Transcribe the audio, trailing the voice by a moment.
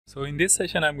So in this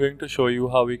session, I'm going to show you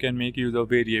how we can make use of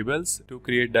variables to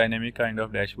create dynamic kind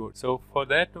of dashboard. So for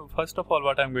that, first of all,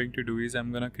 what I'm going to do is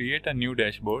I'm going to create a new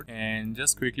dashboard, and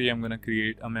just quickly I'm going to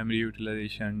create a memory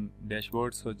utilization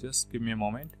dashboard. So just give me a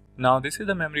moment. Now this is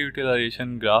the memory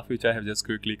utilization graph which I have just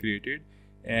quickly created,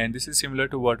 and this is similar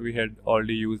to what we had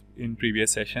already used in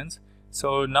previous sessions.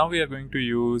 So now we are going to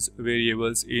use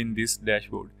variables in this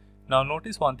dashboard. Now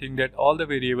notice one thing, that all the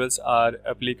variables are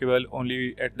applicable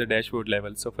only at the dashboard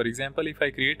level. So for example, if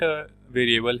I create a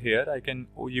variable here, I can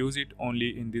use it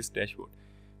only in this dashboard.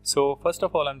 So first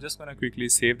of all, I'm just going to quickly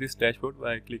save this dashboard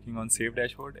by clicking on Save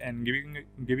Dashboard and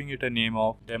giving it a name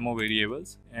of Demo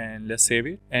Variables, and let's save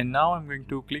it. And now I'm going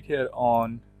to click here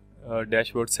on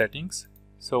Dashboard Settings.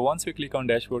 So once we click on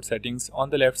Dashboard Settings, on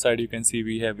the left side you can see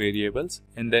we have variables,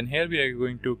 and then here we are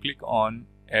going to click on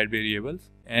Add Variables,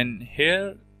 and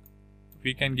here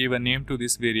we can give a name to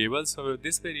this variable. So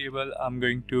this variable I'm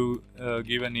going to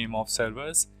give a name of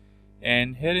servers,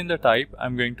 and here in the type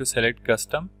I'm going to select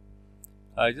custom.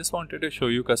 I just wanted to show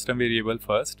you custom variable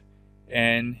first,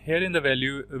 and here in the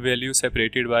value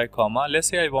separated by comma, let's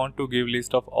say I want to give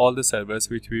list of all the servers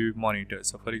which we monitor.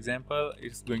 So for example,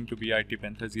 it's going to be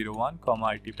itpanther01,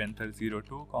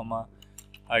 itpanther02,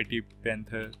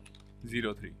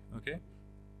 itpanther03. okay,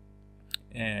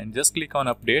 and just click on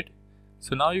update.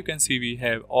 So now you can see we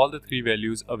have all the three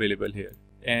values available here,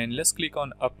 and let's click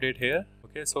on update here.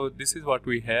 Okay, so this is what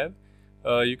we have.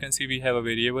 You can see we have a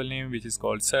variable name which is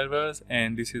called servers,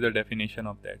 and this is the definition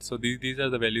of that. So these are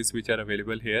the values which are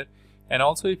available here. And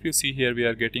also if you see here, we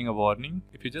are getting a warning.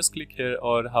 If you just click here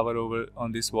or hover over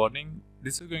on this warning,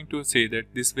 this is going to say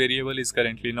that this variable is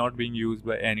currently not being used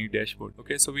by any dashboard.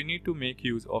 Okay, so we need to make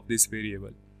use of this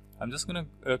variable. I'm just going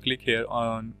to click here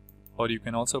on, or you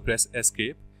can also press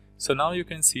escape. So now you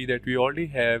can see that we already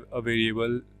have a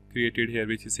variable created here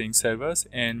which is saying servers,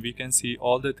 and we can see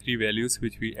all the three values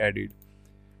which we added.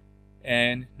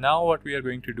 And now what we are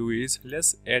going to do is,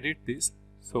 let's edit this.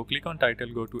 So click on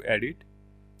title, go to edit,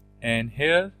 and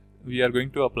here we are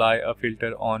going to apply a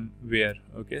filter on where.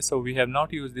 Okay, so we have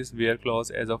not used this where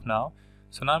clause as of now.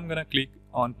 So now I'm going to click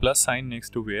on plus sign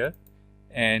next to where,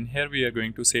 and here we are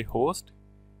going to say host,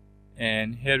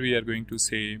 and here we are going to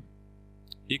say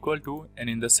equal to, and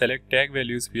in the select tag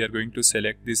values we are going to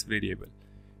select this variable.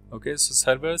 Okay, so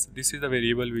servers, this is the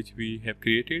variable which we have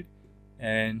created,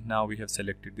 and now we have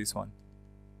selected this one.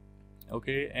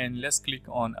 Okay, and let's click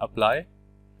on apply.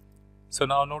 So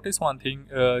now notice one thing,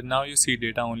 now you see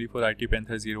data only for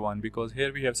itpanther01, because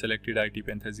here we have selected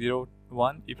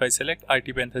itpanther01. If I select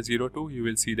itpanther02, you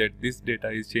will see that this data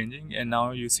is changing, and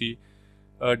now you see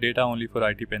data only for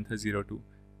itpanther02.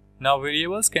 Now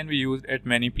variables can be used at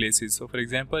many places. So for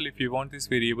example, if you want this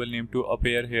variable name to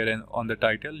appear here and on the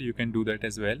title, you can do that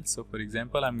as well. So for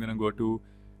example, I'm going to go to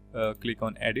click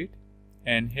on edit,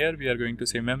 and here we are going to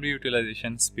say memory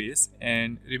utilization space,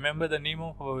 and remember the name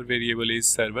of our variable is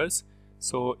servers.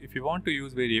 So if you want to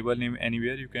use variable name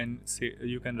anywhere, you can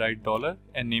write $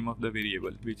 and name of the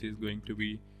variable, which is going to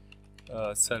be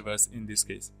servers in this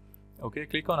case. Okay,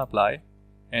 click on apply.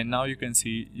 And now you can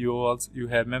see you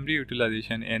have memory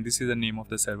utilization, and this is the name of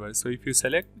the server. So if you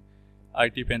select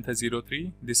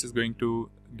itpanther03, this is going to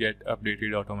get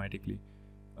updated automatically.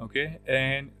 Okay,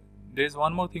 and there's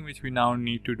one more thing which we now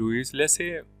need to do is, let's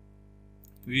say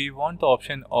we want the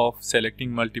option of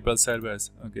selecting multiple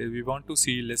servers. Okay, we want to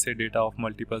see, let's say, data of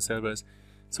multiple servers.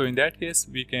 So in that case,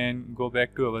 we can go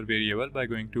back to our variable by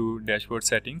going to dashboard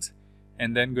settings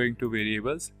and then going to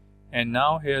variables. And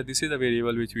now here, this is the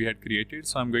variable which we had created.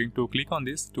 So I'm going to click on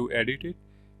this to edit it.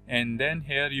 And then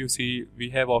here you see we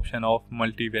have option of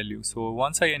multi-value. So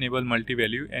once I enable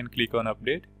multi-value and click on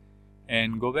update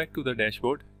and go back to the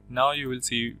dashboard, now you will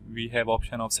see we have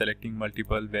option of selecting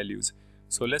multiple values.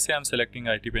 So let's say I'm selecting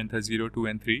itpanther02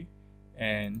 and 3.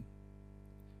 And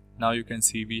now you can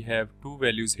see we have two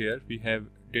values here. We have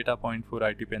data point for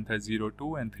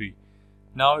itpanther02 and 3.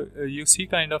 Now you see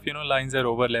kind of lines are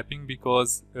overlapping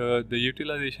because the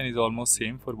utilization is almost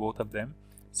same for both of them.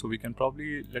 So we can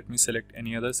probably, let me select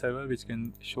any other server which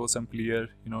can show some clear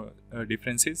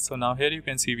differences. So now here you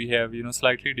can see we have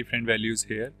slightly different values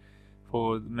here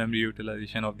for memory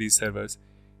utilization of these servers.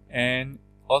 And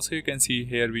also you can see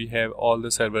here we have all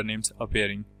the server names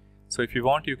appearing. So if you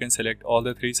want, you can select all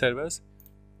the three servers.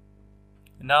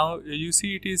 Now you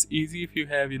see it is easy if you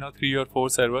have 3 or 4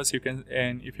 servers, you can,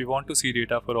 and if you want to see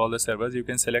data for all the servers, you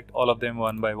can select all of them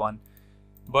one by one.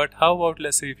 But how about,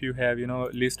 let's say, if you have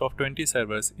list of 20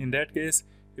 servers? In that case,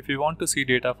 if you want to see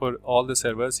data for all the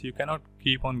servers, you cannot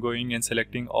keep on going and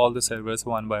selecting all the servers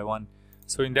one by one.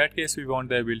 So in that case, we want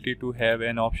the ability to have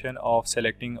an option of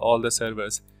selecting all the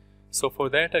servers. So for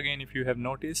that, again, if you have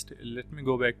noticed, let me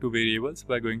go back to variables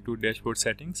by going to dashboard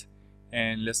settings,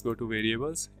 and let's go to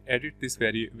variables, edit this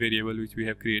variable which we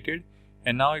have created.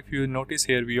 And now if you notice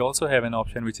here, we also have an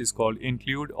option which is called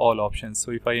include all options.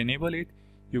 So if I enable it,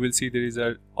 you will see there is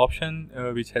an option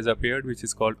which has appeared which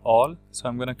is called all. So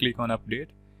I'm going to click on update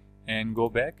and go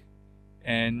back,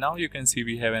 and now you can see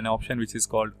we have an option which is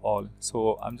called all.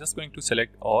 So I'm just going to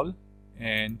select all,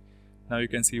 and now you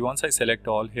can see once I select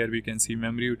all, here we can see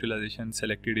memory utilization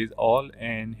selected is all,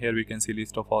 and here we can see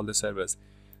list of all the servers.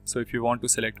 So if you want to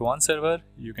select one server,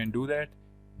 you can do that.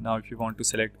 Now if you want to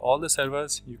select all the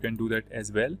servers, you can do that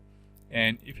as well.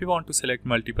 And if you want to select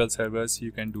multiple servers,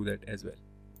 you can do that as well.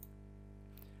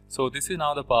 So this is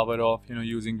now the power of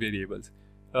using variables.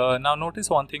 Now notice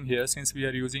one thing here, since we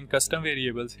are using custom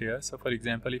variables here. So for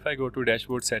example, if I go to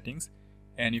dashboard settings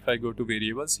and if I go to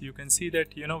variables, you can see that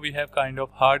we have kind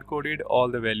of hard coded all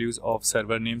the values of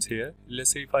server names here.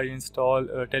 Let's say if I install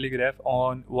Telegraf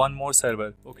on one more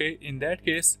server, okay, in that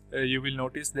case you will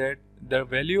notice that the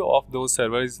value of those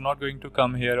servers is not going to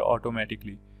come here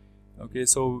automatically. Okay,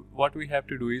 so what we have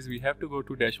to do is we have to go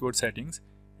to dashboard settings,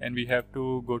 and we have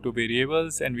to go to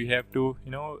variables, and we have to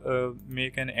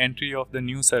make an entry of the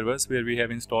new servers where we have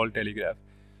installed Telegraf.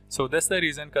 So that's the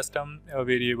reason custom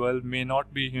variable may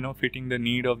not be fitting the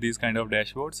need of these kind of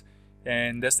dashboards,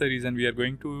 and that's the reason we are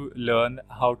going to learn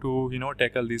how to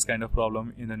tackle this kind of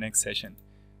problem in the next session.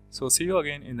 So see you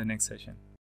again in the next session.